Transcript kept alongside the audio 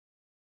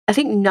I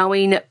think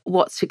knowing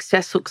what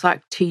success looks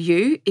like to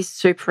you is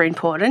super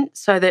important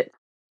so that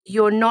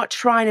you're not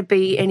trying to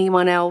be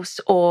anyone else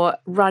or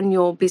run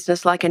your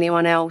business like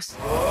anyone else.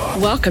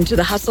 Welcome to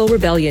the Hustle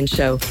Rebellion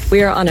Show.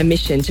 We are on a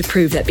mission to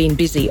prove that being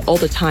busy all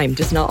the time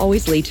does not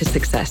always lead to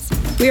success.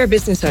 We are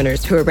business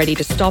owners who are ready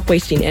to stop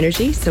wasting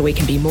energy so we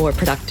can be more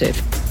productive.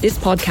 This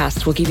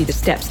podcast will give you the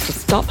steps to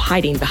stop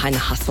hiding behind the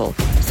hustle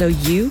so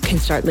you can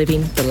start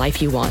living the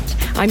life you want.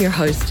 I'm your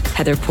host,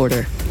 Heather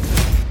Porter.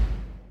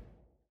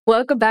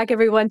 Welcome back,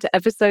 everyone, to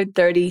episode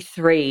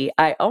 33.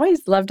 I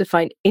always love to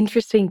find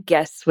interesting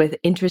guests with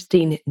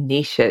interesting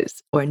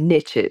niches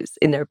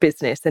in their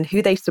business and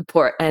who they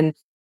support. And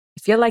I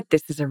feel like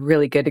this is a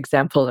really good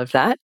example of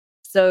that.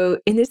 So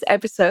in this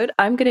episode,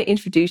 I'm going to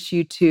introduce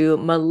you to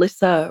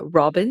Melissa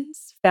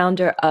Robbins,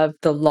 founder of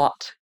The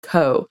Lot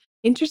Co.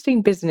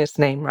 Interesting business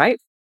name, right?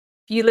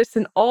 If you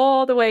listen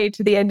all the way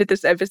to the end of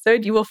this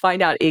episode, you will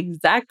find out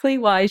exactly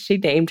why she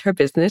named her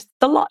business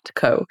The Lot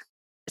Co.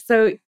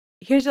 So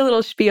here's a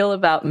little spiel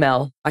about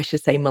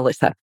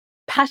Melissa.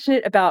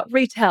 Passionate about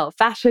retail,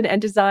 fashion, and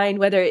design,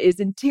 whether it is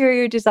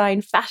interior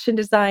design, fashion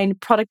design,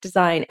 product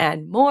design,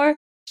 and more.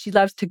 She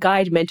loves to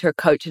guide, mentor,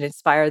 coach, and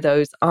inspire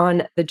those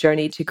on the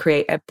journey to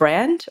create a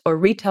brand or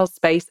retail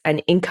space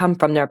and income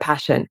from their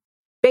passion.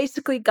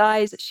 Basically,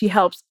 guys, she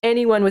helps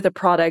anyone with a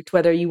product,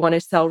 whether you want to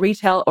sell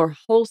retail or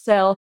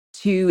wholesale,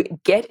 to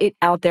get it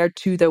out there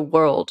to the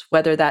world,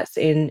 whether that's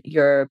in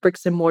your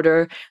bricks and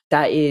mortar,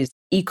 that is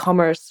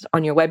e-commerce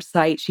on your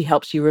website. She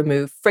helps you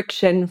remove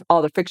friction,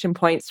 all the friction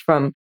points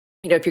from,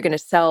 if you're going to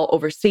sell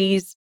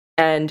overseas.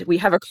 And we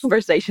have a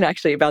conversation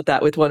actually about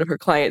that with one of her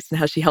clients and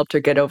how she helped her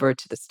get over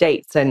to the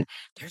States. And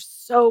there's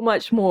so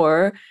much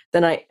more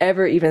than I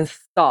ever even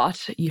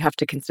thought you have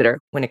to consider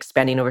when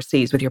expanding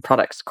overseas with your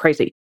products.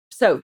 Crazy.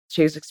 So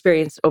she has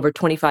experienced over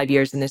 25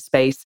 years in this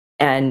space,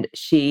 and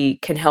she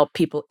can help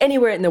people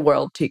anywhere in the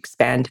world to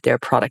expand their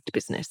product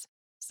business.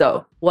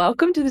 So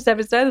welcome to this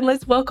episode, and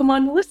let's welcome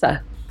on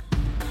Melissa.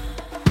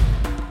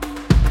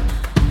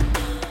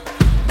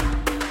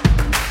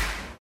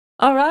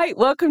 All right,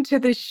 welcome to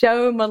the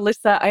show,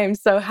 Melissa. I am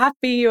so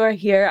happy you are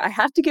here. I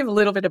have to give a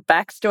little bit of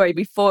backstory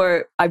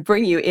before I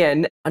bring you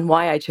in on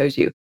why I chose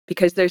you,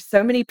 because there's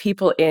so many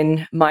people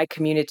in my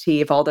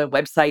community of all the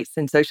websites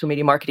and social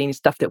media marketing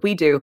stuff that we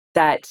do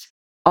that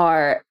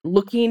are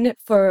looking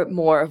for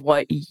more of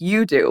what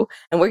you do.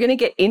 And we're going to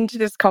get into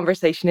this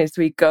conversation as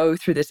we go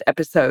through this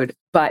episode.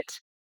 But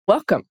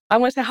welcome. I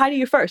want to say hi to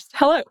you first.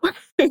 Hello.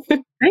 Thank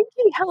you.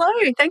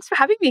 Hello. Thanks for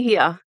having me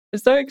here. I'm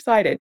so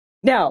excited.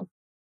 Now,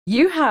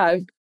 you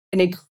have an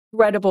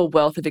incredible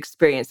wealth of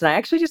experience. And I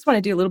actually just want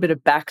to do a little bit of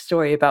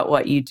backstory about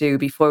what you do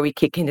before we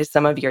kick into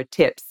some of your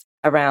tips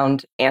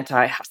around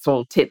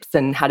anti-hustle tips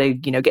and how to,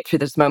 get through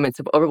those moments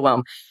of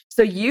overwhelm.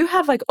 So you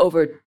have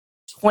over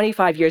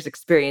 25 years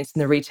experience in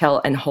the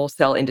retail and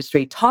wholesale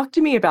industry. Talk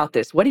to me about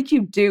this. What did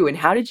you do and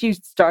how did you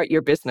start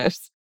your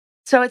business?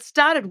 So it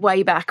started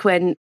way back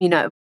when,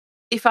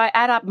 if I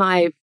add up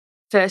my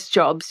first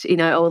jobs,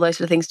 all those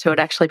sort of things too, it'd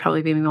actually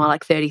probably be more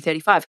like 30,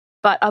 35.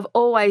 But I've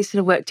always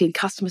sort of worked in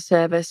customer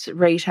service,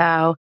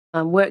 retail,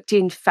 worked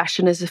in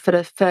fashion as for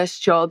the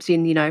first jobs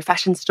in,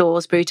 fashion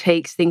stores,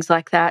 boutiques, things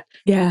like that.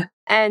 Yeah.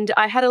 And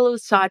I had a little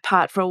side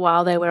part for a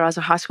while there where I was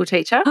a high school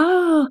teacher.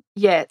 Oh.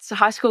 Yeah, it's a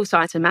high school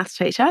science and maths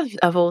teacher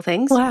of all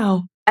things.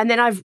 Wow. And then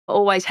I've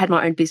always had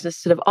my own business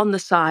sort of on the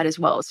side as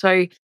well.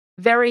 So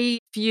very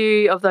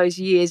few of those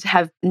years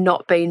have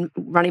not been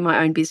running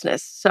my own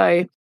business.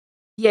 So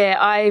yeah,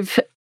 I've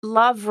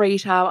love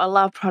retail. I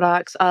love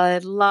products. I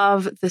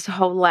love this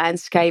whole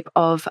landscape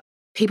of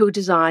people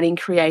designing,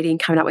 creating,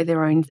 coming up with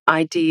their own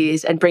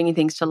ideas and bringing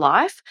things to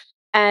life.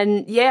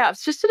 And yeah,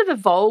 it's just sort of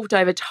evolved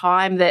over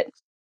time that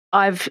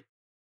I've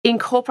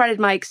incorporated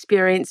my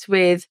experience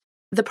with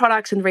the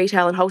products and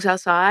retail and wholesale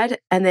side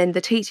and then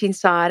the teaching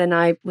side. And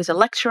I was a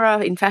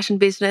lecturer in fashion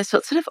business. So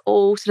it's sort of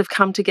all sort of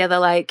come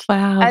together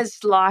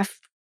as life,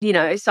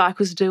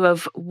 cycles do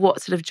of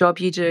what sort of job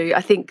you do.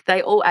 I think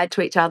they all add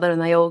to each other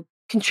and they all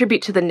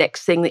contribute to the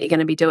next thing that you're going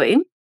to be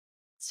doing.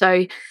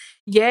 So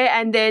yeah,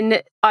 and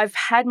then I've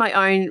had my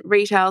own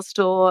retail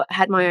store,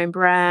 had my own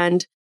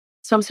brand.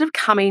 So I'm sort of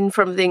coming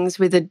from things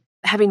with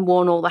having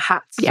worn all the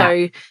hats. Yeah.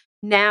 So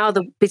now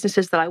the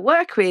businesses that I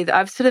work with,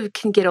 I've sort of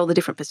can get all the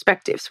different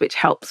perspectives, which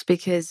helps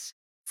because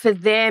for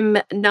them,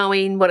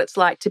 knowing what it's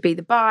like to be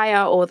the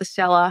buyer or the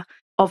seller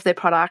of their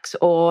products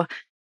or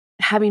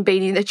having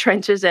been in the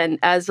trenches, and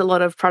as a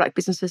lot of product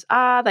businesses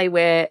are, they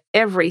wear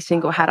every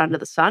single hat under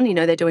the sun.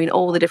 They're doing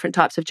all the different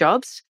types of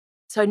jobs.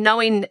 So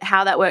knowing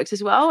how that works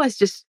as well is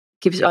just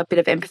gives a bit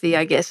of empathy,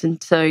 I guess,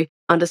 and so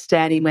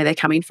understanding where they're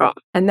coming from.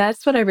 And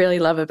that's what I really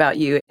love about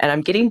you. And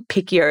I'm getting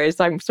pickier as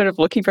I'm sort of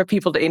looking for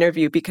people to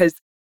interview because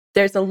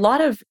there's a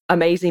lot of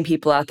amazing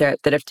people out there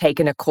that have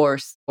taken a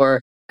course or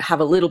have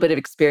a little bit of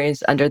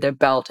experience under their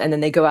belt and then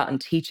they go out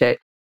and teach it.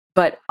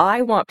 But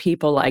I want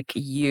people like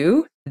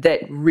you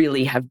that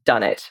really have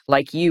done it.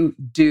 Like you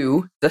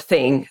do the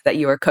thing that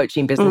you are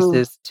coaching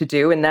businesses to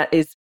do. And that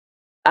is,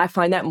 I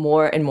find that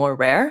more and more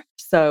rare.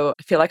 So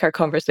I feel like our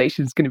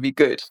conversation is going to be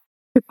good.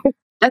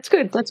 That's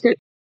good. That's good.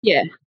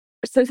 Yeah.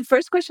 So the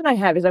first question I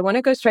have is I want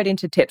to go straight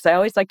into tips. I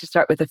always like to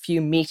start with a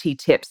few meaty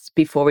tips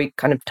before we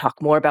kind of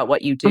talk more about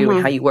what you do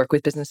and how Hmm. you work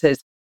with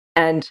businesses.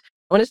 And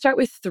I want to start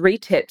with 3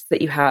 tips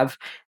that you have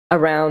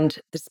around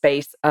the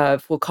space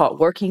of, we'll call it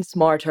working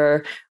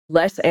smarter,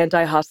 less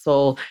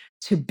anti-hustle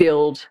to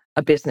build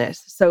a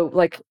business. So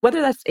like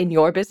whether that's in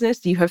your business,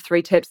 do you have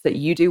 3 tips that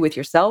you do with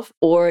yourself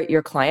or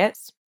your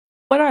clients?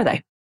 What are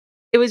they?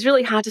 It was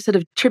really hard to sort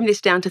of trim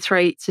this down to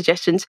 3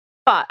 suggestions.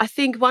 But I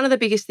think one of the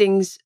biggest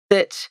things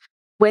that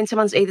when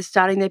someone's either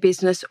starting their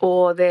business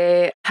or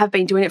they have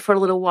been doing it for a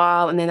little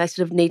while and then they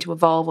sort of need to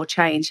evolve or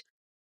change,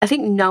 I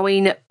think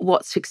knowing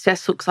what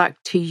success looks like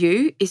to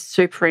you is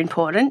super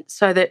important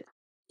so that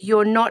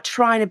you're not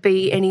trying to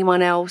be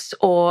anyone else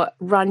or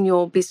run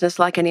your business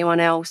like anyone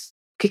else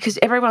because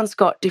everyone's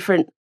got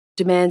different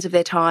demands of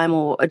their time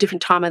or a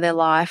different time of their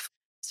life.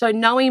 So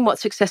knowing what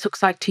success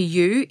looks like to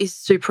you is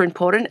super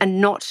important and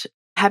not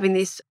having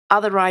this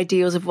other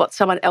ideals of what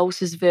someone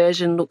else's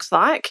version looks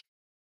like.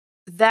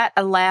 That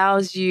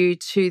allows you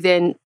to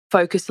then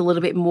focus a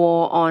little bit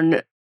more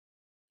on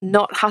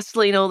not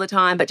hustling all the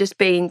time, but just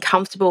being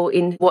comfortable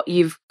in what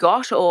you've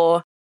got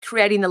or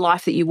creating the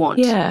life that you want,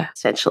 Yeah,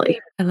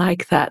 essentially. I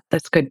like that.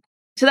 That's good.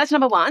 So that's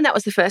number one. That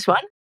was the first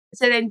one.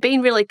 So then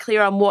being really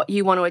clear on what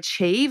you want to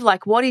achieve,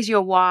 like what is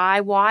your why?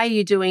 Why are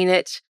you doing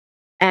it?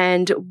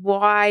 And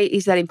why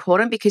is that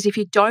important? Because if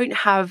you don't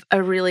have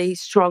a really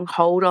strong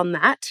hold on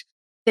that,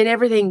 then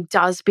everything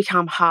does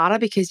become harder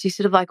because you're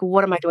sort of like,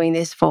 what am I doing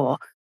this for?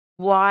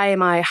 Why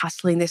am I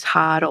hustling this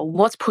hard? Or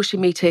what's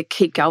pushing me to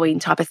keep going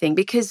type of thing?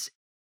 Because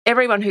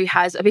everyone who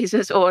has a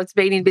business or it's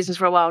been in business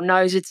for a while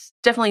knows it's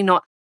definitely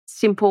not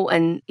simple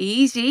and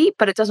easy,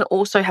 but it doesn't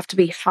also have to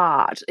be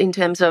hard in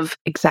terms of,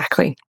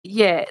 Exactly.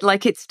 yeah,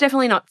 like it's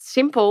definitely not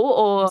simple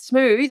or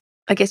smooth,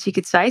 I guess you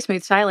could say,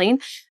 smooth sailing,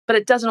 but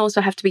it doesn't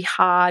also have to be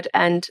hard.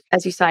 And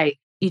as you say,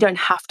 you don't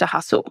have to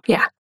hustle.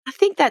 Yeah. I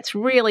think that's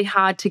really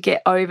hard to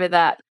get over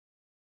that,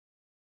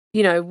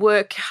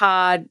 work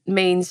hard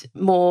means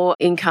more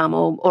income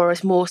or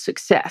more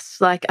success.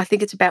 Like, I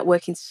think it's about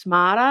working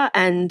smarter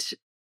and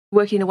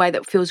working in a way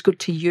that feels good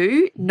to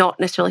you, not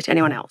necessarily to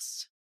anyone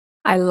else.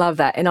 I love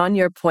that. And on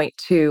your point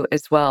too,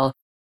 as well,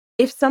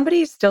 if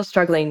somebody's still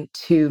struggling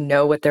to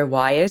know what their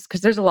why is,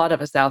 because there's a lot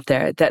of us out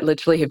there that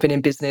literally have been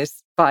in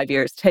business 5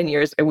 years, 10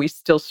 years, and we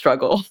still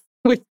struggle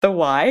with the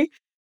why.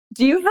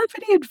 Do you have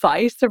any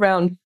advice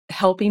around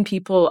helping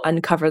people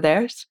uncover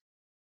theirs?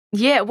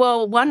 Yeah,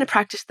 well, one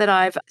practice that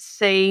I've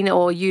seen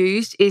or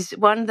used is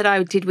one that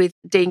I did with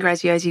Dean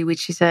Graziosi,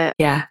 which is a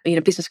Yeah.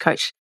 business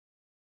coach.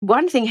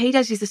 One thing he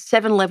does is the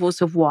 7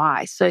 levels of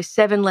why. So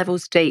 7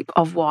 levels deep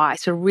of why.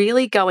 So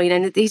really going,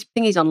 and these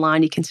thing is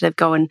online, you can sort of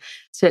go and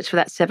search for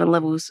that 7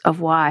 levels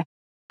of why.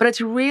 But it's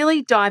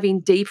really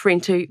diving deeper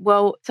into,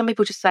 well, some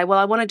people just say, well,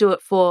 I want to do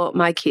it for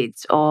my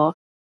kids or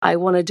I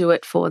want to do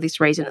it for this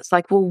reason. It's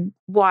like, well,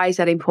 why is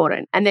that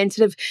important? And then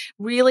sort of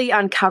really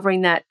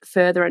uncovering that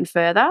further and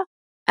further.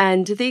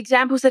 And the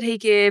examples that he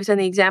gives and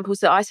the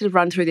examples that I sort of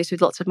run through this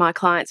with lots of my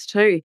clients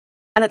too.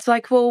 And it's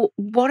like, well,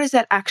 what does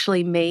that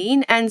actually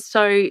mean? And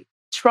so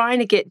trying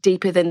to get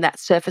deeper than that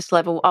surface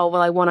level, oh,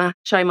 well, I want to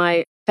show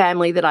my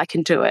family that I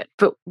can do it.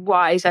 But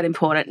why is that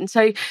important? And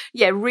so,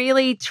 yeah,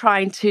 really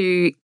trying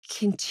to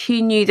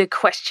continue the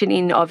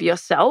questioning of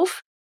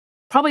yourself,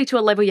 probably to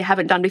a level you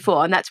haven't done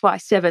before. And that's why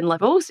 7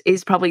 levels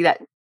is probably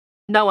that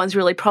no one's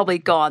really probably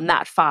gone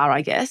that far,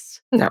 I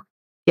guess. No.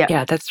 Yeah.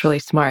 Yeah, that's really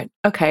smart.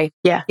 Okay.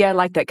 Yeah. Yeah, I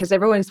like that because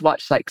everyone's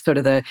watched like sort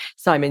of the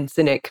Simon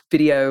Sinek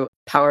video,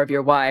 Power of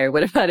Your Why or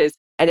whatever that is.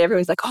 And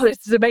everyone's like, oh,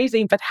 this is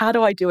amazing, but how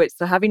do I do it?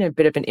 So having a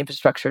bit of an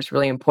infrastructure is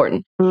really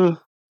important. Mm.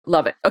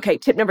 Love it. Okay,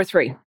 tip number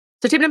 3.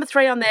 So tip number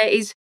 3 on there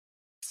is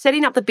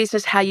setting up the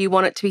business how you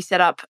want it to be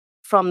set up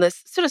from the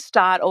sort of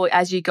start or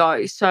as you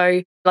go.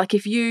 So like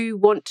if you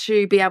want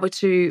to be able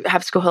to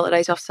have school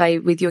holidays off, say,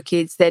 with your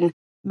kids, then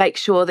make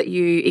sure that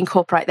you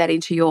incorporate that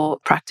into your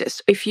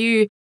practice. If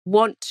you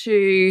want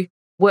to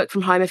work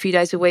from home a few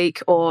days a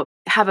week or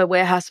have a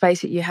warehouse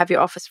space that you have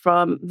your office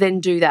from, then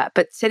do that.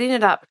 But setting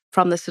it up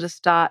from the sort of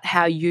start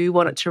how you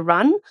want it to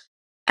run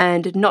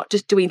and not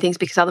just doing things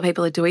because other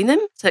people are doing them.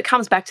 So it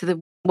comes back to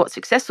what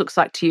success looks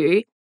like to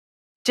you.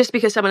 Just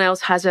because someone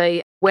else has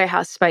a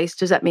warehouse space,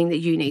 does that mean that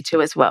you need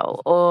to as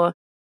well? Or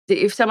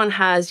if someone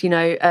has,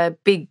 a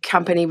big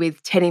company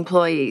with 10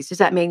 employees, does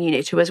that mean you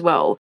need to as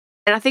well?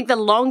 And I think the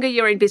longer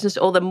you're in business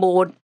or the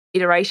more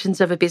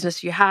iterations of a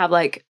business you have,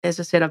 like, as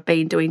I said, I've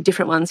been doing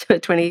different ones for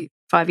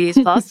 25 years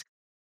plus,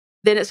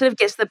 then it sort of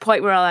gets to the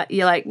point where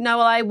you're like, no,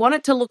 well, I want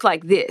it to look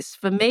like this.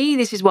 For me,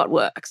 this is what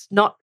works,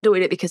 not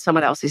doing it because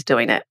someone else is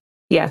doing it.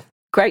 Yeah,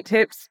 great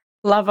tips.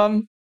 Love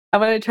them. I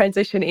want to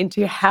transition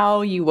into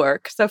how you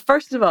work. So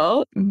first of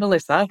all,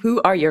 Melissa,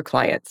 who are your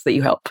clients that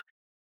you help?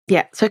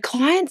 Yeah. So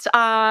clients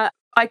are,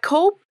 I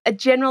call a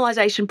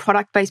generalization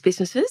product-based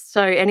businesses.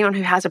 So anyone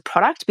who has a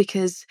product,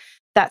 because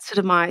that's sort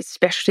of my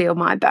specialty or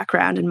my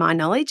background and my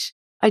knowledge.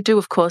 I do,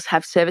 of course,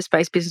 have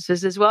service-based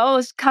businesses as well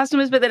as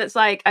customers, but then it's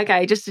like,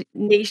 okay, just a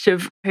niche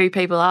of who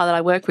people are that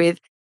I work with.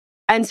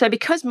 And so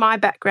because my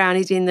background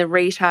is in the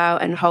retail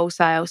and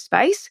wholesale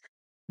space,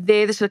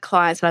 they're the sort of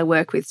clients that I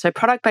work with. So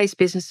product-based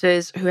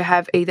businesses who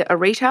have either a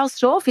retail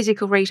store,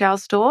 physical retail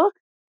store,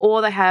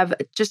 or they have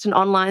just an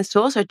online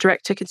store, so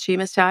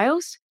direct-to-consumer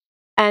sales.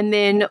 And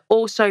then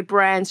also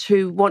brands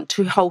who want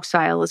to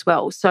wholesale as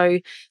well. So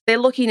they're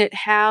looking at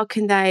how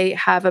can they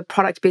have a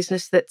product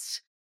business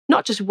that's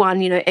not just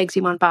one, eggs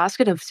in one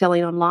basket of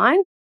selling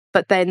online,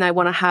 but then they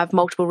want to have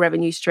multiple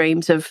revenue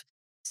streams of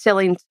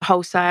selling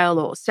wholesale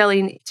or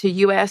selling to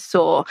US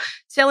or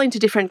selling to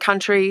different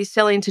countries,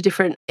 selling to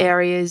different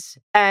areas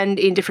and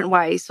in different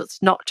ways. So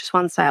it's not just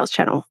one sales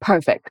channel.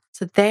 Perfect.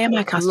 So they're my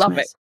Love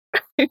customers.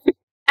 it.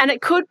 And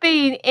it could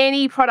be in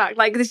any product.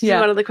 Like this is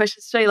one of the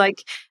questions too.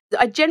 Like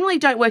I generally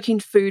don't work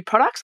in food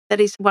products. That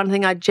is one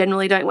thing I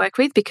generally don't work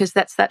with because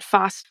that's that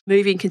fast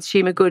moving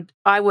consumer good.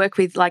 I work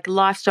with like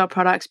lifestyle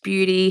products,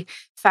 beauty,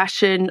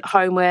 fashion,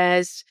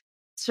 homewares,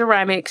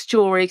 ceramics,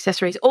 jewelry,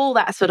 accessories, all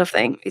that sort of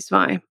thing is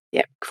my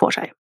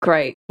forte.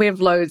 Great. We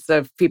have loads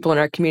of people in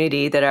our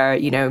community that are,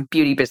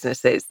 beauty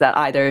businesses that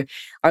either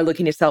are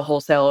looking to sell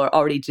wholesale or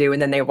already do,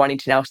 and then they're wanting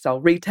to now sell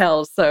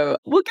retail. So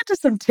we'll get to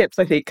some tips,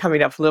 I think,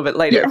 coming up a little bit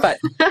later. But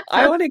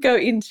I want to go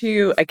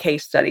into a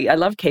case study. I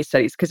love case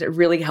studies because it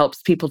really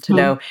helps people to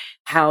know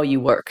how you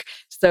work.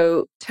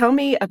 So tell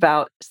me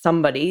about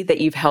somebody that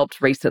you've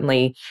helped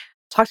recently.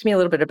 Talk to me a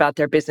little bit about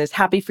their business.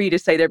 Happy for you to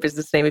say their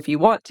business name if you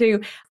want to.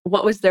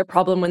 What was their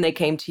problem when they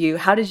came to you?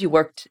 How did you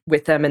work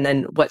with them? And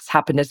then what's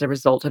happened as a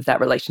result of that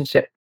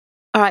relationship?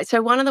 All right.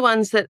 So one of the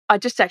ones that I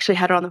just actually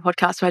had her on the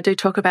podcast, so I do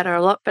talk about her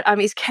a lot, but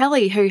is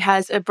Kelly, who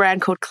has a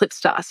brand called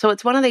Clipstar. So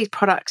it's one of these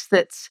products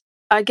that's,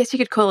 I guess you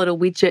could call it a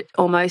widget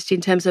almost in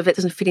terms of it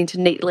doesn't fit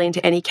neatly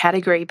into any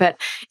category, but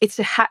it's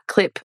a hat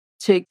clip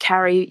to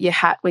carry your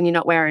hat when you're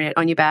not wearing it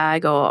on your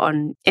bag or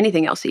on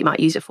anything else that you might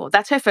use it for.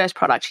 That's her first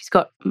product. She's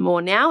got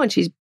more now and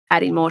she's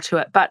adding more to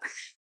it. But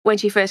when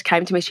she first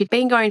came to me, she'd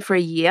been going for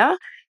a year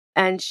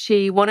and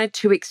she wanted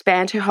to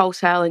expand her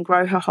wholesale and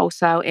grow her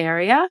wholesale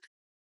area.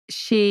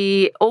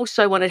 She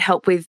also wanted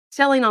help with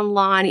selling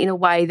online in a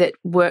way that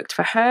worked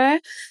for her.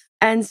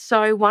 And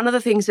so one of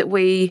the things that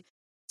we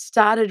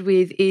started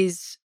with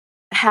is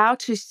how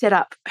to set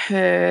up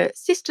her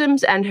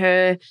systems and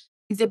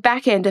the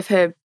back end of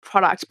her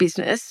product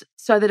business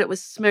so that it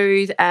was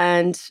smooth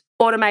and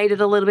automated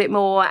a little bit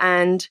more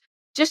and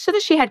just so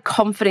that she had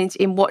confidence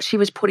in what she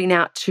was putting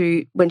out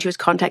to when she was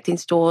contacting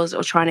stores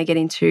or trying to get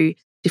into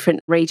different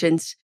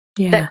regions.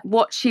 That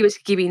what she was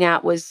giving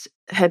out was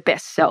her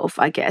best self,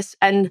 I guess.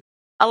 And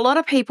a lot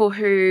of people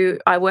who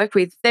I work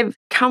with, they've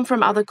come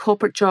from other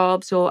corporate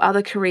jobs or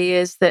other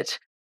careers that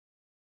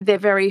they're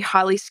very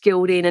highly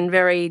skilled in and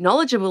very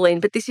knowledgeable in,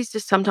 but this is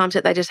just sometimes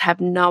that they just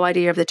have no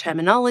idea of the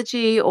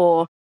terminology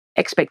or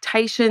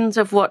expectations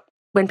of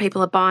when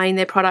people are buying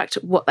their product,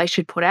 what they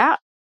should put out.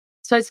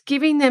 So it's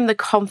giving them the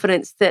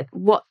confidence that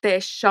what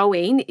they're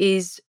showing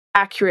is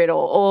accurate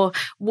or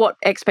what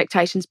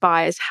expectations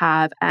buyers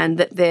have and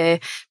that they're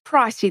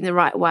pricing the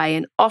right way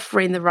and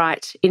offering the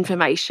right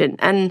information.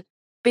 And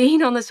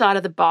being on the side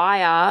of the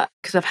buyer,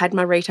 because I've had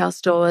my retail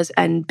stores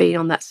and been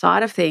on that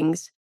side of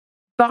things,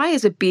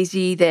 buyers are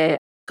busy. They've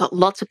got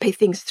lots of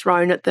things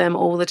thrown at them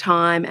all the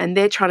time and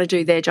they're trying to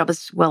do their job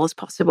as well as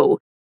possible.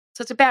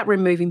 So it's about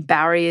removing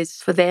barriers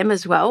for them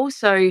as well.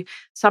 So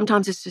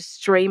sometimes it's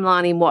just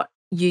streamlining what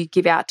you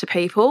give out to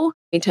people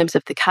in terms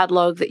of the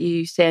catalog that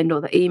you send or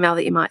the email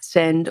that you might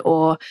send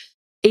or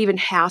even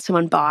how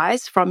someone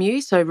buys from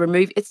you. So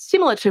it's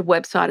similar to a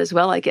website as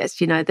well, I guess,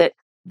 that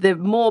the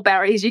more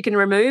barriers you can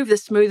remove, the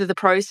smoother the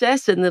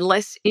process and the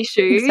less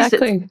issues.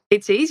 Exactly.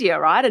 It's easier,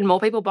 right? And more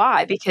people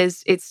buy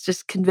because it's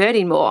just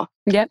converting more.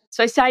 Yep.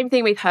 So same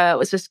thing with her. It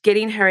was just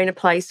getting her in a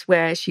place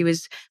where she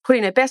was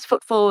putting her best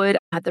foot forward,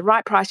 had the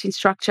right pricing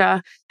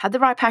structure, had the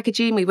right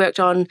packaging. We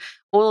worked on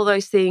all of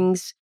those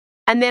things.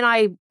 And then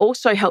I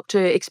also helped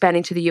her expand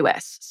into the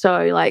US.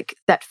 So like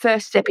that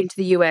first step into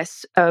the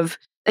US of,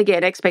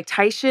 again,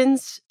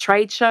 expectations,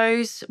 trade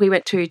shows. We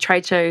went to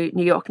Trade Show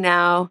New York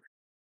Now.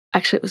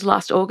 Actually, it was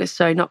last August,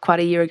 so not quite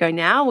a year ago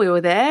now. We were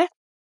there.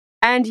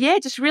 And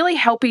just really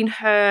helping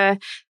her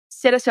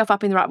set herself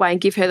up in the right way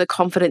and give her the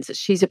confidence that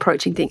she's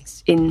approaching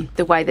things in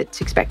the way that's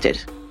expected.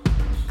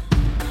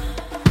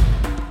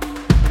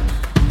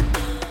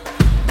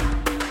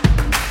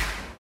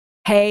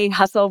 Hey,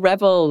 Hustle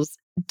Rebels.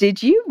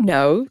 Did you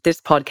know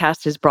this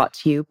podcast is brought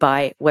to you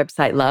by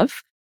Website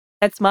Love?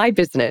 That's my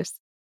business.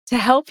 To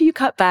help you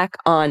cut back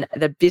on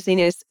the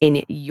busyness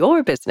in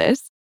your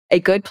business, a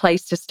good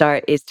place to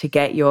start is to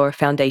get your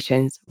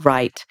foundations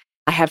right.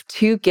 I have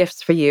 2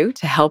 gifts for you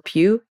to help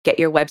you get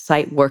your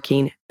website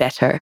working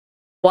better.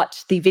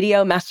 Watch the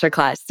video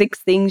masterclass, 6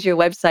 things your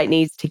website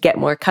needs to get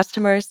more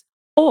customers,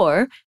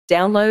 or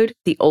download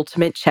the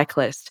ultimate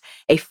checklist,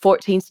 a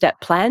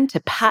 14-step plan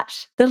to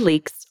patch the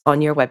leaks on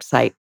your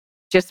website.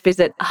 Just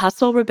visit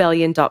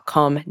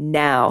hustlerebellion.com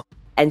now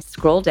and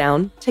scroll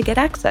down to get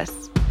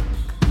access.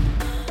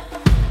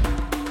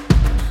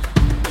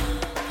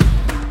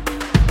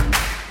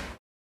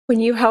 When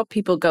you help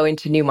people go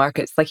into new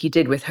markets, like you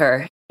did with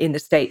her in the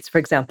States, for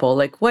example,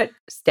 like what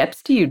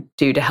steps do you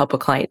do to help a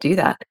client do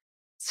that?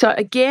 So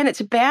again, it's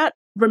about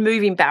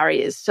removing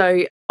barriers.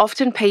 So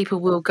often people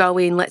will go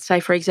in, let's say,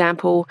 for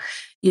example,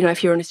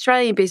 if you're an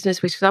Australian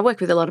business, which I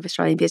work with a lot of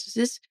Australian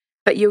businesses,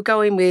 but you'll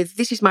go in with,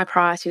 this is my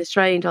price in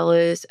Australian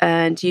dollars,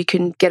 and you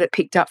can get it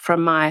picked up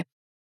from my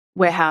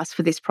warehouse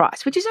for this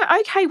price, which is an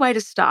okay way to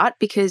start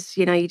because,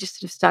 you're just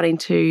sort of starting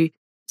to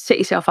set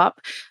yourself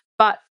up.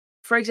 But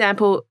for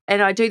example,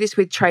 and I do this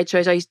with trade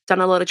shows, I've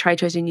done a lot of trade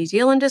shows in New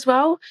Zealand as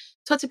well.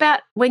 So it's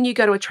about when you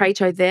go to a trade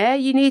show there,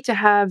 you need to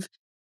have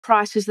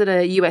prices that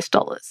are US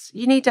dollars.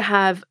 You need to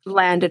have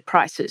landed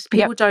prices.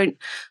 People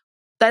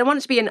they want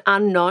it to be an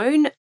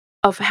unknown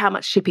of how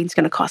much shipping is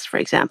going to cost, for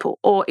example,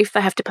 or if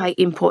they have to pay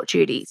import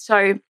duty.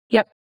 So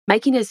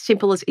making it as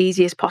simple as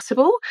easy as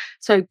possible.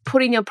 So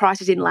putting your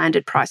prices in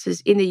landed prices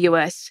in the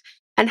US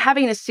and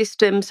having a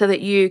system so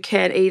that you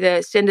can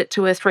either send it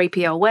to a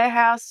 3PL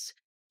warehouse,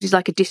 which is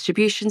like a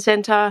distribution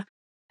center,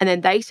 and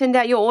then they send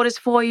out your orders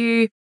for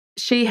you.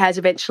 She's got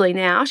a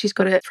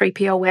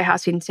 3PL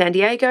warehouse in San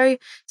Diego.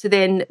 So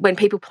then when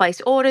people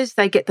place orders,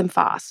 they get them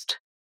fast.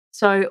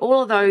 So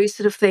all of those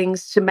sort of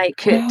things to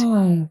make it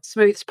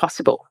smooth as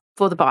possible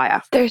for the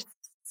buyer. There's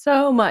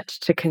so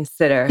much to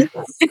consider.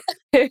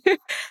 And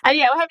we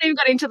haven't even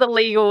got into the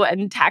legal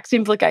and tax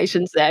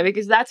implications there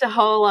because that's a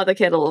whole other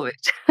kettle of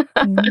it.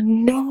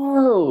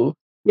 No.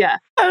 Yeah.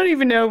 I don't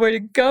even know where to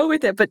go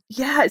with it, but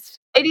yes.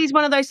 It is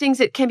one of those things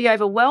that can be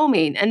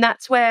overwhelming. And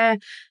that's where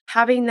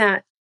having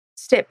that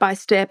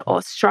step-by-step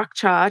or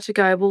structure to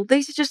go, well,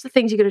 these are just the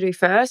things you're going to do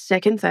first,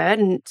 second, third,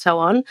 and so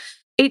on.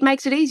 It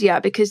makes it easier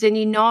because then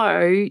you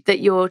know that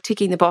you're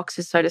ticking the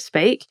boxes, so to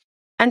speak.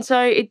 And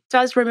so it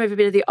does remove a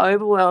bit of the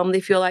overwhelm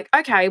if you're like,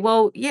 okay,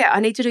 well, I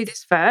need to do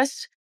this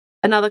first.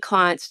 Another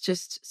client's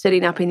just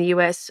setting up in the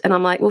US and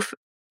I'm like, well,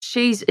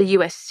 she's a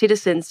US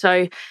citizen.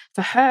 So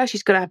for her,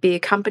 she's got to be a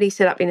company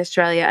set up in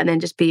Australia and then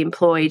just be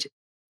employed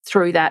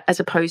through that as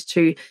opposed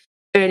to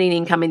earning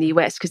income in the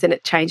US because then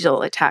it changes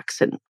all the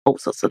tax and all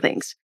sorts of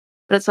things.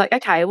 But it's like,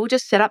 okay, we'll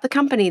just set up the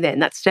company then.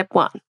 That's step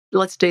one.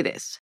 Let's do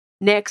this.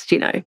 Next,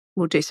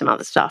 we'll do some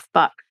other stuff.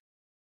 But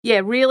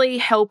really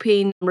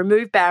helping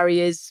remove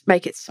barriers,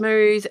 make it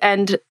smooth.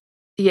 And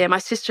my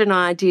sister and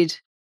I did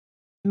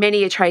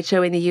many a trade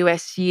show in the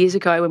US years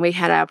ago when we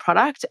had our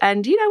product.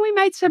 And, we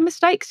made some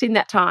mistakes in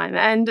that time.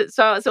 And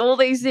so it's all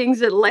these things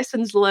that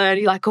lessons learned.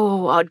 You're like,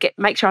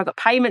 make sure I got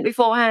payment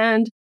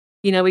beforehand.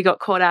 We got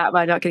caught out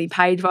by not getting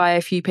paid by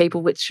a few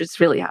people, which was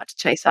really hard to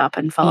chase up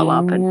and follow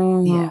up.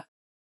 And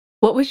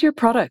What was your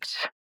product?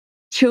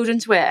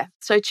 Children's wear.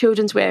 So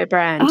children's wear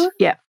brand. Oh.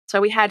 Yeah. So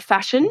we had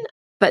fashion,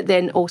 but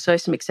then also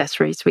some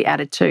accessories we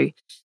added too.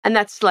 And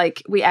that's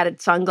like we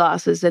added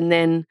sunglasses and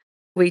then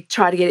we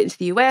tried to get it into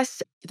the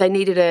US.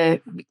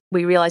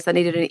 We realized they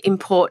needed an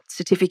import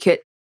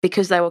certificate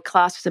because they were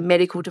classed as a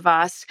medical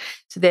device.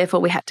 So therefore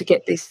we had to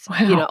get this,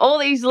 all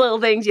these little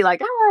things. You're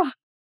like,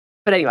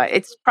 But anyway,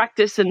 it's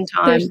practice and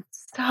time. There's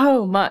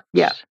so much.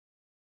 Yeah.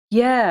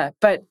 Yeah.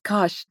 But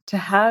gosh, to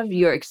have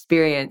your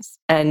experience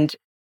and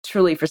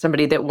truly for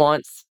somebody that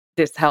wants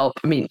this help,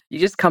 I mean, you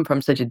just come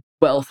from such a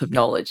wealth of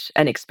knowledge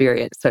and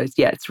experience. So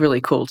it's really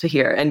cool to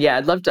hear. And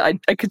I'd love to,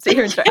 I could sit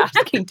here and start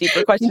asking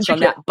deeper questions on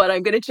that, but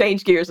I'm going to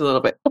change gears a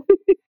little bit.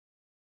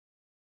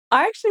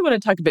 I actually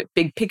want to talk a bit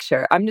big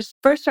picture. I'm just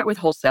first start with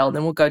wholesale, and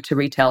then we'll go to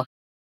retail.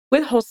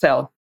 With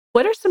wholesale,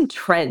 what are some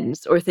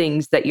trends or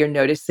things that you're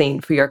noticing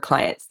for your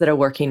clients that are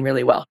working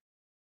really well?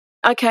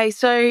 Okay,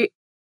 so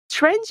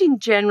trends in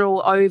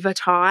general over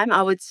time,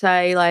 I would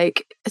say,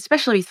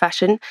 especially with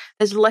fashion,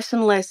 there's less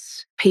and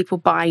less people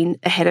buying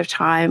ahead of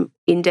time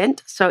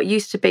indent. So it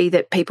used to be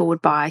that people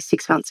would buy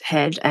 6 months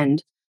ahead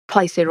and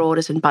place their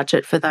orders and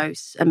budget for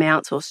those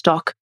amounts or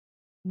stock.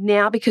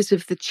 Now, because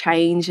of the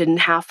change and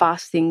how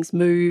fast things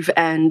move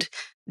and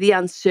the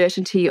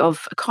uncertainty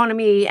of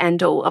economy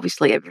and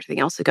obviously everything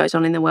else that goes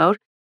on in the world,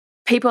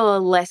 people are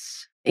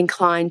less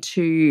inclined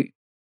to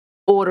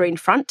order in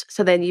front.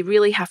 So then you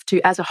really have to,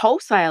 as a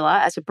wholesaler,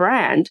 as a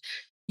brand,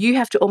 you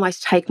have to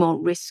almost take more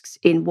risks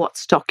in what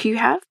stock you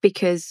have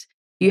because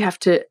you have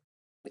to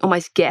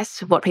almost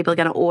guess what people are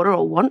going to order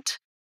or want.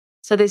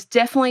 So there's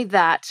definitely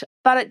that.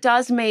 But it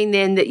does mean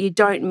then that you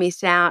don't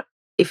miss out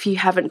if you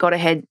haven't got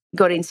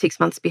in 6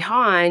 months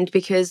behind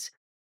because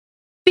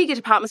bigger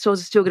department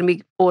stores are still going to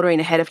be ordering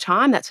ahead of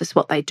time. That's just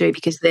what they do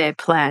because they're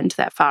planned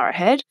that far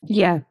ahead.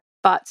 Yeah.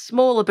 But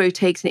smaller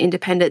boutiques and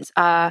independents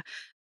are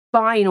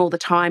buying all the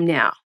time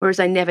now, whereas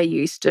they never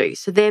used to.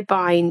 So they're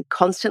buying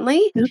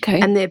constantly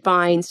and they're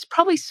buying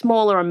probably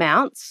smaller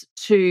amounts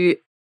to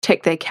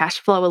check their cash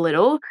flow a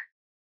little.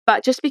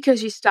 But just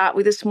because you start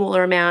with a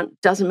smaller amount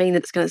doesn't mean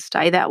that it's going to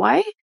stay that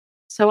way.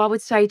 So I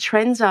would say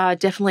trends are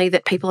definitely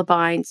that people are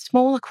buying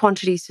smaller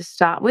quantities to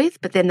start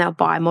with, but then they'll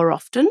buy more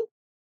often.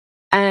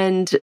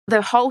 And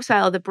the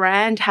wholesaler, the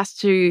brand, has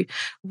to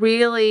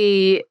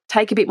really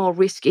take a bit more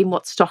risk in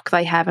what stock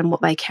they have and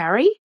what they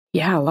carry.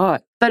 Yeah, a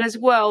lot. But as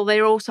well,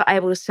 they're also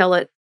able to sell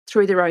it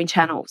through their own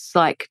channels,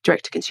 like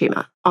direct to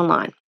consumer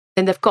online.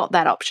 And they've got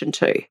that option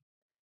too.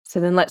 So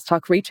then let's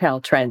talk retail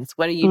trends.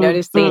 What are you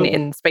noticing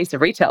in the space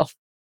of retail?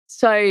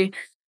 So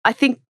I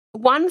think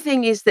one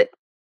thing is that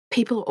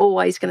people are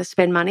always going to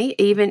spend money,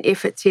 even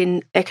if it's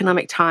in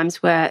economic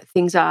times where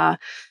things are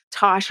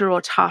tighter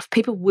or tough.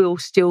 People will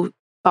still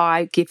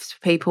buy gifts for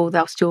people.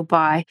 They'll still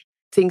buy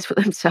things for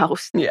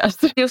themselves. Yes.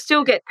 You'll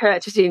still get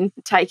purchasing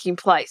taking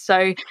place.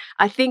 So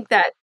I think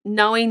that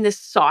knowing the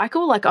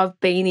cycle, like I've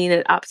been in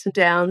it ups and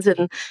downs,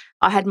 and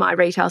I had my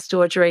retail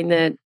store during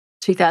the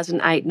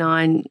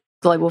 2008-9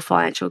 global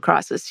financial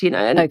crisis,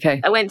 and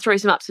Okay. I went through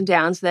some ups and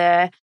downs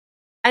there.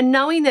 And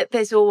knowing that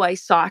there's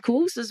always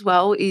cycles as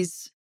well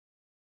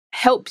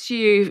helps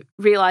you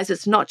realize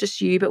it's not just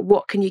you, but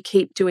what can you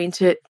keep doing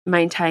to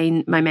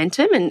maintain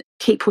momentum and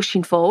keep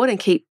pushing forward and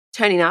keep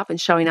turning up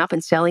and showing up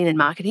and selling and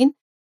marketing.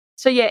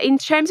 So yeah, in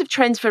terms of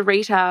trends for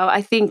retail,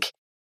 I think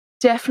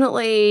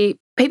definitely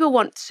people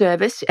want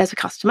service as a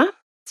customer.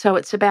 So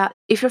it's about,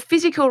 if you're a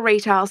physical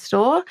retail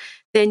store,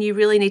 then you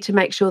really need to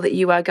make sure that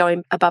you are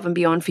going above and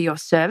beyond for your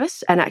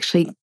service and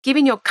actually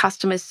giving your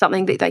customers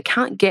something that they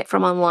can't get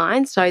from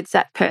online. So it's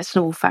that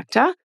personal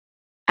factor,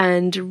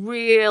 and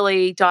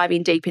really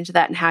diving deep into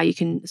that and how you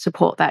can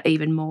support that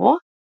even more,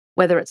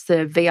 whether it's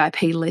the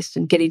VIP list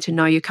and getting to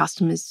know your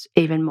customers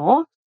even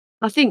more.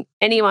 I think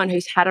anyone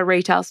who's had a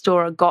retail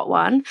store or got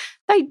one,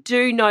 they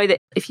do know that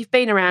if you've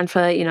been around for,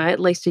 at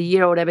least a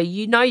year or whatever,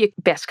 you know your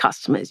best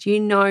customers. You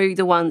know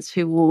the ones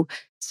who will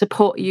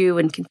support you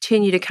and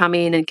continue to come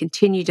in and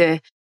continue to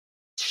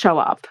show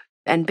up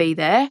and be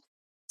there.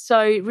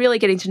 So really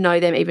getting to know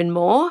them even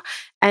more.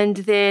 And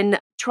then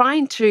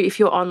trying to, if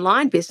you're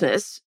online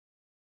business,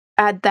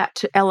 add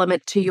that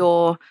element to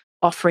your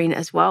offering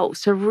as well.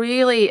 So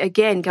really,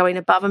 again, going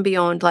above and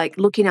beyond, like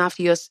looking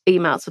after your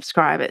email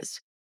subscribers,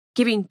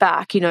 giving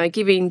back,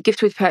 giving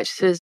gifts with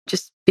purchases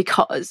just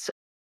because,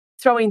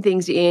 throwing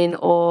things in,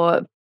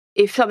 or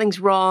if something's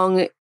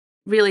wrong,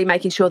 really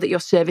making sure that you're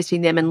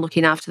servicing them and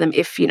looking after them.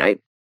 If,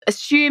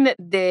 assume that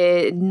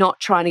they're not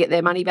trying to get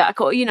their money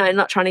back or,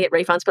 not trying to get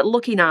refunds, but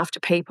looking after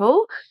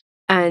people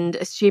and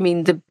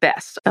assuming the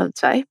best, I would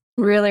say.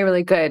 Really,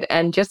 really good.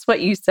 And just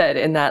what you said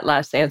in that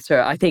last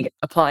answer, I think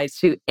applies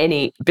to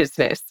any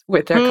business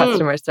with their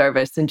customer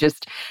service, and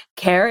just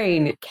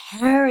caring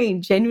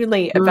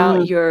genuinely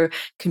about your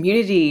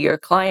community, your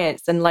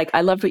clients. And like,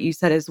 I loved what you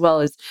said as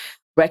well, is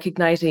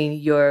recognizing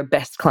your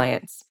best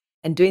clients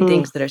and doing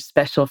things that are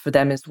special for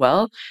them as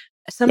well.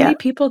 So many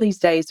people these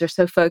days are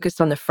so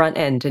focused on the front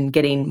end and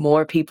getting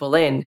more people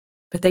in,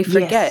 but they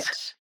forget,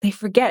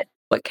 Yes.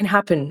 what can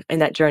happen in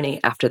that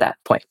journey after that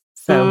point.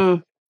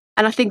 So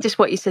And I think just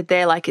what you said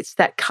there, like it's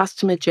that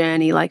customer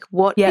journey, like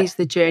what is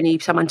the journey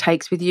someone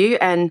takes with you,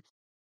 and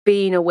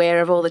being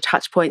aware of all the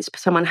touch points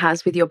someone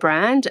has with your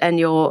brand and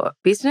your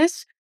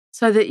business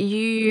so that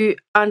you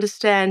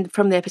understand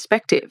from their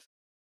perspective.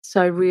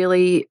 So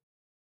really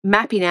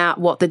mapping out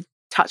what the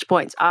touch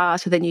points are,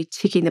 so then you're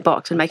ticking the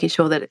box and making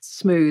sure that it's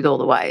smooth all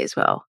the way as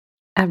well.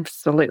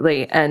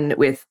 Absolutely. And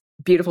with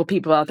beautiful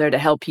people out there to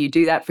help you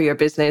do that for your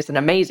business and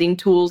amazing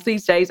tools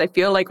these days, I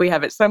feel like we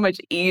have it so much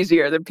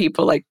easier than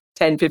people like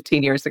 10,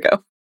 15 years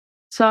ago.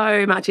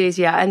 So much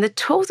easier. And the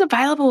tools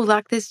available,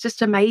 like there's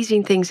just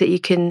amazing things that you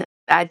can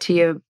add to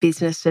your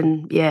business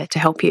and to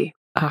help you.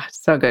 Ah,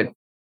 so good.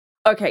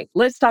 Okay,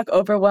 let's talk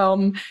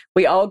overwhelm.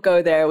 We all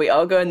go there. We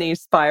all go in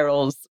these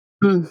spirals.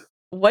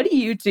 What do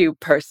you do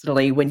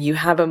personally when you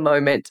have a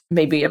moment,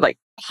 maybe you have like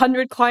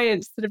 100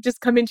 clients that have just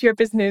come into your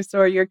business,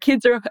 or your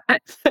kids are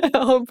at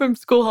home from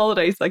school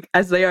holidays, like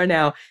as they are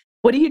now?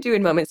 What do you do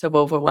in moments of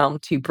overwhelm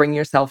to bring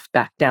yourself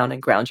back down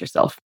and ground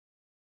yourself?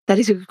 That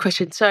is a good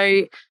question.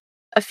 So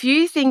a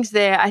few things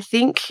there. I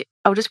think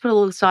I'll just put a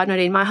little side note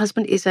in. My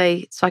husband is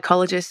a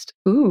psychologist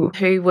who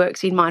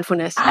works in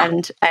mindfulness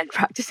and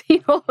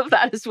practicing all of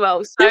that as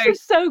well. So, this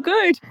is so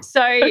good.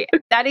 So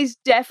that is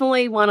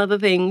definitely one of the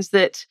things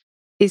that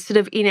is sort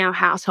of in our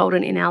household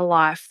and in our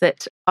life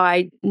that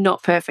I'm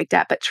not perfect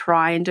at, but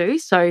try and do.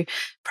 So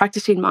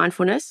practicing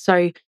mindfulness.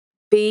 So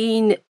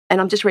and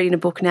I'm just reading a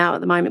book now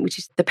at the moment, which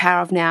is The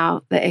Power of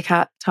Now, the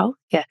Eckhart Tolle.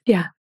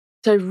 Yeah.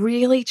 So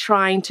really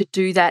trying to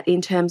do that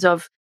in terms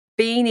of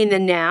being in the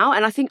now.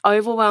 And I think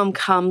overwhelm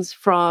comes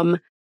from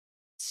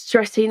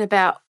stressing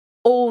about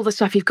all the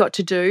stuff you've got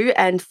to do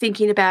and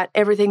thinking about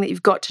everything that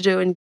you've got to do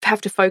and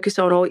have to focus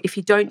on, or if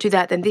you don't do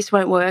that, then this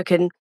won't work.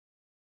 And,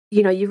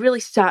 you really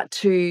start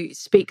to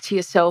speak to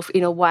yourself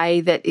in a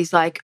way that is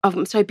like, oh,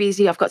 I'm so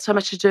busy, I've got so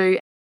much to do.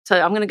 So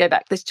I'm going to go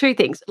back. There's two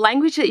things: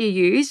 language that you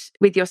use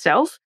with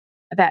yourself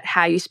about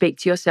how you speak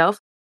to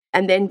yourself,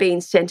 and then being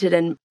centered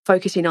and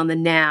focusing on the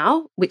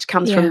now, which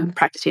comes from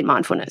practicing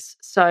mindfulness.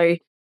 So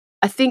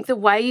I think the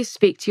way you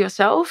speak to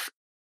yourself,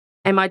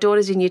 and my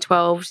daughter's in year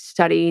 12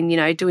 studying,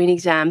 doing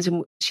exams,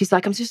 and she's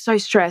like, I'm just so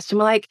stressed. And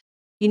we're like,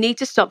 you need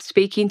to stop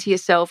speaking to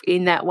yourself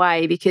in that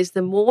way, because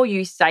the more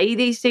you say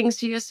these things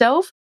to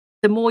yourself,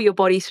 the more your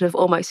body sort of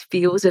almost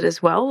feels it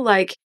as well.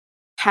 Like,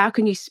 how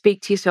can you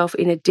speak to yourself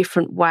in a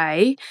different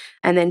way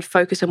and then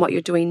focus on what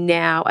you're doing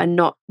now and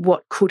not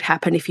what could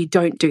happen if you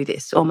don't do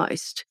this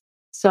almost?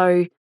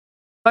 So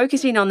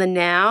focusing on the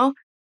now.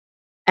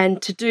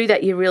 And to do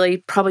that, you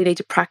really probably need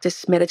to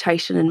practice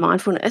meditation and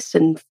mindfulness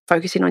and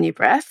focusing on your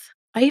breath.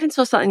 I even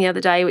saw something the other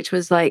day, which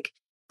was like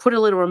put a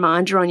little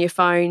reminder on your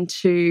phone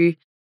to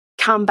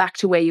come back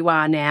to where you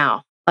are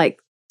now. Like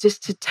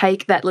just to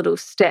take that little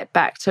step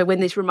back. So when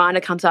this reminder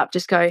comes up,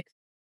 just go,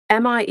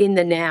 am I in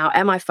the now?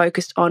 Am I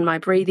focused on my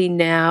breathing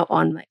now,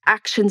 on my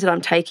actions that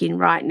I'm taking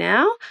right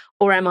now?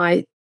 Or am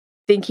I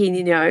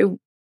thinking,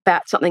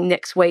 about something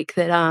next week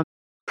that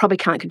probably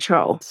can't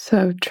control?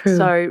 So true.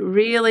 So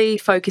really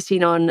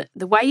focusing on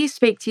the way you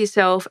speak to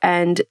yourself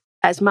and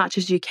as much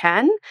as you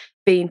can,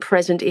 being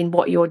present in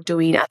what you're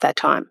doing at that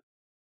time.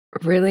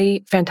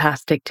 Really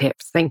fantastic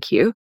tips. Thank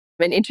you.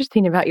 And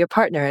interesting about your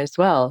partner as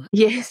well.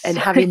 Yes. And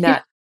having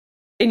that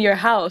in your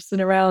house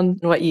and around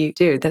what you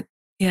do.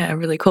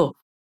 Really cool.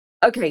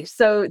 Okay,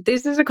 so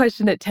this is a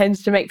question that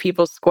tends to make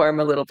people squirm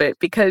a little bit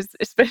because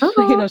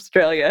especially in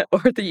Australia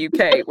or the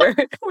UK, where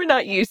we're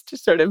not used to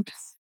sort of,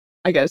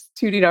 I guess,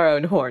 tooting our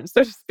own horn,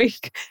 so to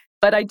speak.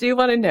 But I do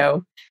want to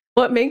know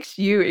what makes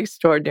you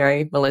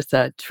extraordinary,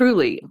 Melissa,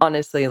 truly,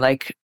 honestly,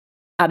 like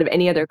out of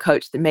any other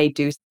coach that may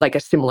do like a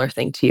similar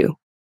thing to you.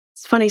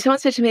 It's funny. Someone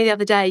said to me the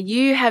other day,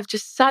 you have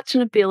just such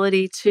an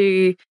ability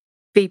to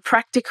be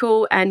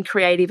practical and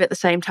creative at the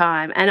same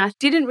time. And I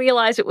didn't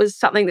realize it was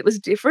something that was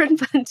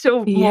different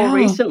until more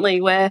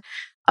recently, where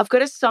I've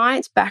got a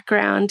science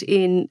background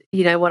in,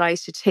 what I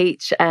used to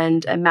teach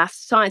and a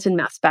science and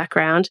maths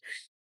background.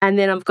 And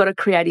then I've got a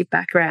creative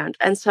background.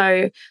 And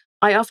so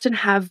I often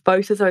have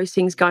both of those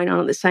things going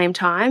on at the same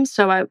time.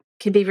 So I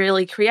can be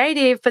really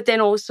creative, but then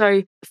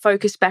also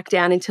focus back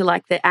down into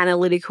like the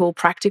analytical,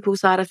 practical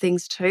side of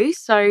things too.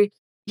 So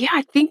yeah,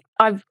 I think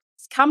I've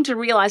come to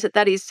realize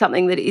that is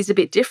something that is a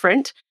bit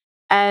different.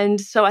 And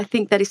so I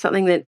think that is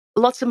something that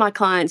lots of my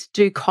clients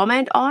do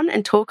comment on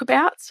and talk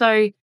about.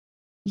 So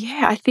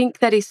yeah, I think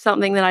that is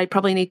something that I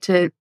probably need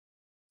to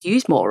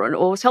use more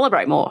or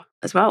celebrate more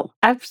as well.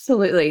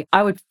 Absolutely.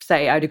 I would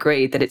say I'd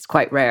agree that it's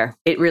quite rare.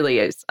 It really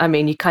is. I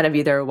mean, you kind of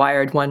either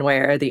wired one way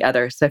or the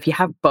other. So if you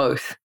have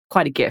both,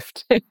 quite a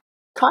gift. Kind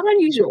of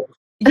unusual.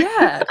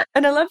 Yeah.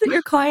 And I love that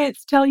your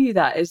clients tell you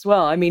that as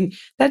well. I mean,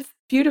 that's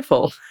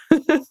beautiful.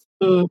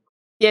 Mm.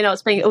 Yeah, no,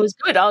 it was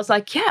good. I was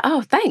like, yeah,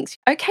 oh, thanks.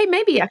 Okay,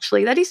 maybe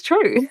actually that is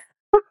true.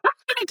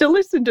 I need to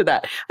listen to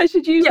that. I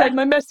should use that in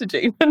my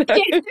messaging.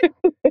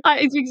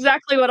 It's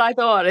exactly what I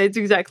thought. I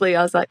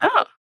was like,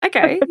 oh,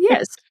 okay,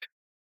 yes.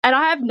 And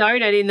I have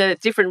known it in the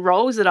different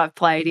roles that I've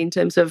played in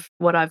terms of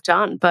what I've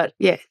done. But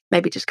yeah,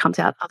 maybe it just comes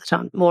out other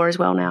time more as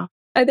well now.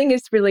 I think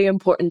it's really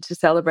important to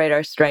celebrate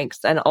our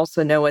strengths and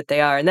also know what they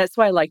are. And that's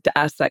why I like to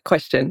ask that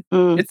question.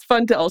 It's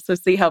fun to also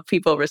see how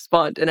people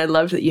respond. And I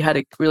love that you had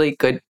a really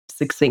good,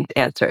 succinct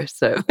answer.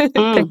 So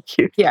thank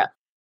you. Yeah.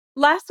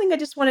 Last thing I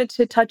just wanted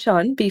to touch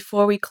on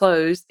before we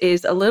close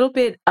is a little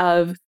bit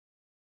of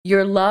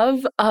your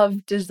love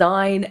of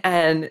design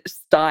and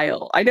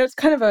style. I know it's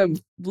kind of a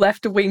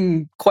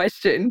left-wing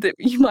question that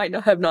you might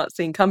not have not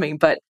seen coming,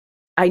 but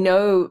I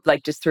know,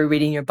 like, just through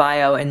reading your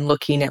bio and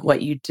looking at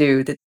what you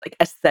do, that like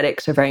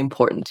aesthetics are very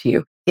important to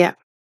you. Yeah.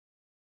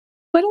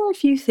 What are a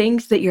few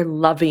things that you're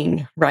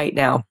loving right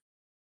now?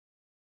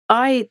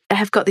 I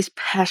have got this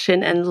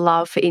passion and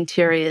love for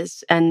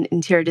interiors and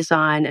interior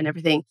design and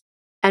everything.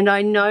 And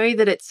I know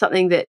that it's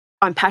something that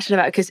I'm passionate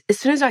about because as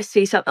soon as I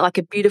see something like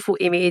a beautiful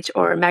image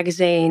or a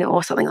magazine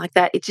or something like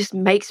that, it just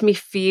makes me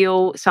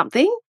feel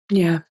something.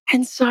 Yeah.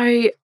 And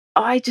so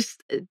I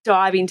just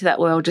dive into that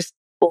world just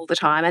all the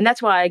time. And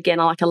that's why, again,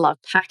 I love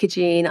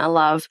packaging. I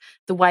love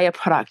the way a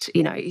product,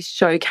 is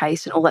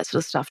showcased and all that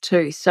sort of stuff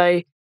too.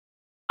 So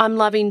I'm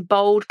loving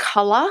bold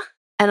color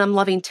and I'm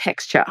loving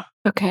texture.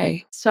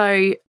 Okay.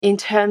 So in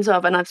terms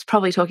of, and I was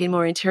probably talking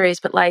more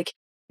interiors, but like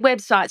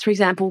websites, for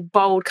example,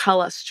 bold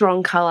color,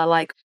 strong color,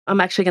 like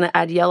I'm actually going to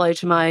add yellow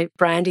to my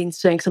branding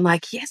soon because I'm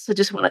like, yes, I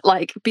just want to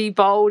like be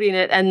bold in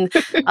it. And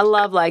I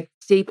love like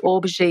deep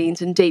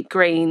aubergines and deep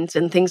greens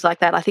and things like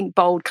that. I think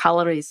bold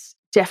color is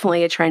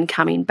definitely a trend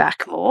coming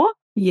back more.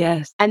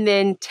 Yes. And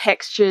then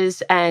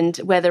textures and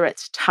whether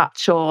it's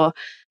touch or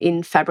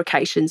in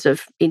fabrications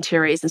of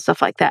interiors and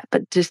stuff like that,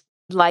 but just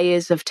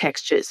layers of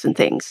textures and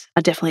things.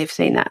 I definitely have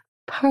seen that.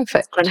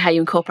 Perfect. I don't know how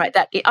you incorporate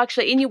that.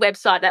 Actually, in your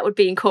website, that would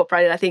be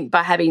incorporated, I think,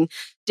 by having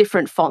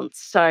different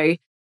fonts. So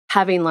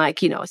having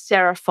like, a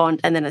serif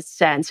font and then a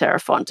sans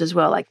serif font as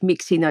well, like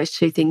mixing those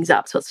two things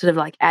up. So it's sort of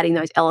like adding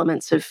those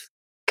elements of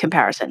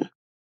comparison.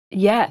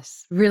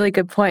 Yes, really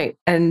good point.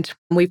 And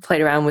we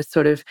played around with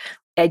sort of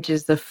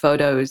edges of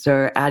photos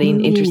or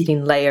adding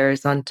interesting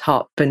layers on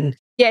top and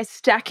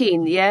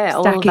stacking. Yeah,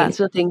 all of that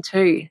sort of thing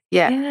too.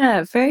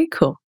 Yeah, very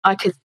cool. I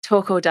could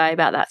talk all day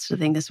about that sort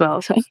of thing as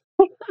well. So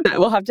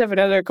we'll have to have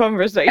another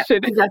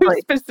conversation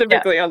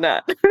specifically on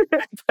that.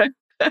 This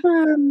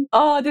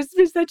has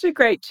been such a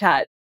great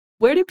chat.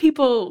 Where do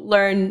people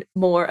learn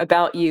more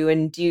about you?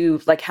 And do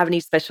you have any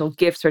special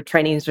gifts or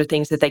trainings or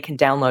things that they can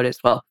download as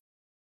well?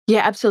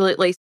 Yeah,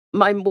 absolutely.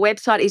 My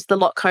website is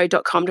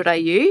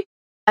thelotco.com.au.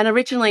 And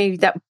originally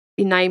that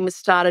name was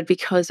started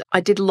because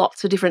I did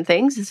lots of different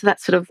things. And so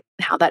that's sort of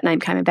how that name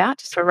came about,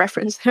 just for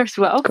reference there as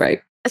well. Great.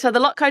 So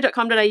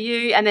thelotco.com.au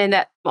and then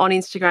on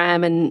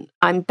Instagram. And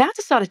I'm about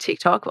to start a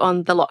TikTok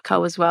on The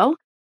Lotco as well.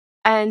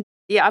 And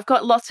Yeah, I've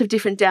got lots of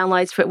different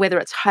downloads for whether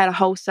it's how to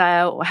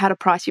wholesale or how to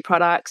price your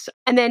products.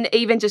 And then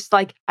even just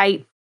like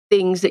 8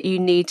 things that you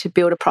need to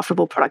build a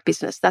profitable product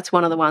business. That's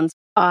one of the ones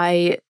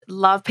I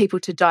love people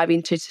to dive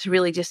into, to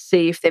really just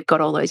see if they've got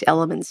all those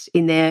elements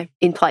in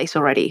place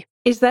already.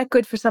 Is that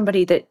good for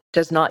somebody that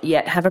does not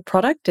yet have a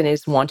product and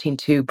is wanting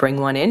to bring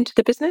one into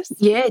the business?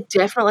 Yeah,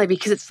 definitely,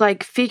 because it's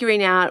like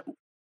figuring out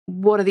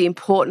what are the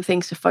important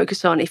things to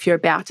focus on if you're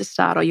about to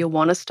start or you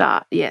want to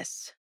start.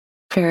 Yes.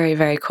 Very,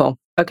 very cool.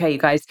 Okay, you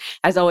guys,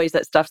 as always,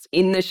 that stuff's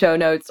in the show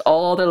notes,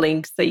 all the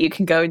links so you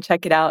can go and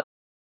check it out.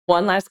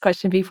 One last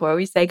question before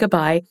we say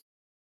goodbye.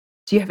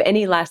 Do you have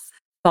any last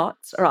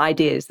thoughts or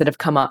ideas that have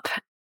come up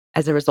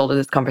as a result of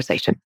this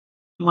conversation?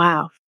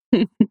 Wow.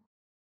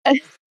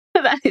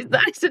 that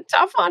is a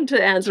tough one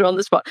to answer on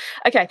the spot.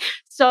 Okay.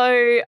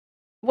 So,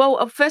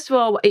 well, first of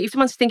all, if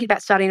someone's thinking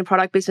about starting a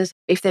product business,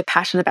 if they're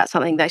passionate about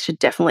something, they should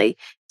definitely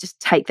just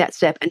take that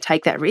step and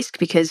take that risk,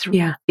 because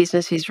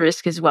business is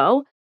risk as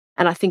well.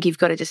 And I think you've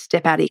got to just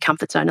step out of your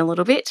comfort zone a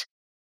little bit.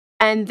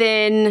 And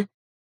then,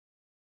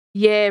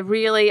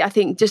 really, I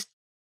think just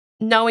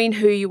knowing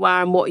who you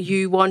are and what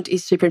you want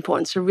is super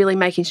important. So really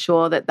making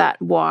sure that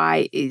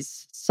why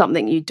is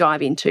something you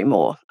dive into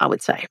more, I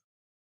would say.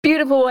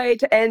 Beautiful way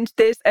to end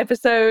this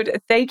episode.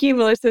 Thank you,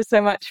 Melissa,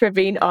 so much for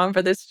being on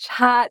for this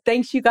chat.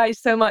 Thanks you guys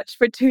so much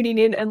for tuning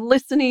in and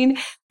listening.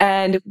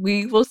 And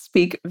we will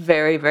speak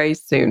very, very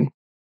soon.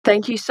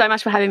 Thank you so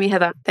much for having me,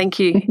 Heather. Thank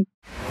you.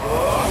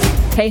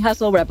 Hey,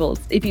 Hustle Rebels.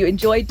 If you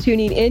enjoyed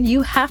tuning in,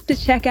 you have to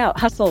check out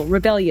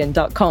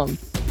hustlerebellion.com.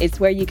 It's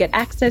where you get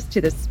access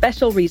to the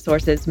special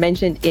resources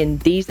mentioned in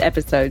these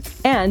episodes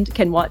and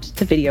can watch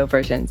the video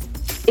versions.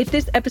 If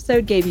this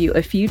episode gave you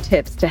a few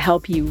tips to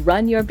help you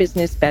run your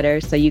business better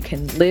so you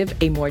can live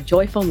a more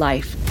joyful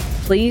life,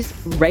 please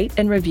rate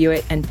and review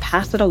it and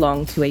pass it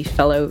along to a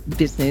fellow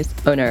business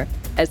owner.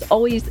 As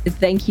always,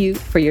 thank you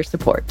for your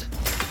support.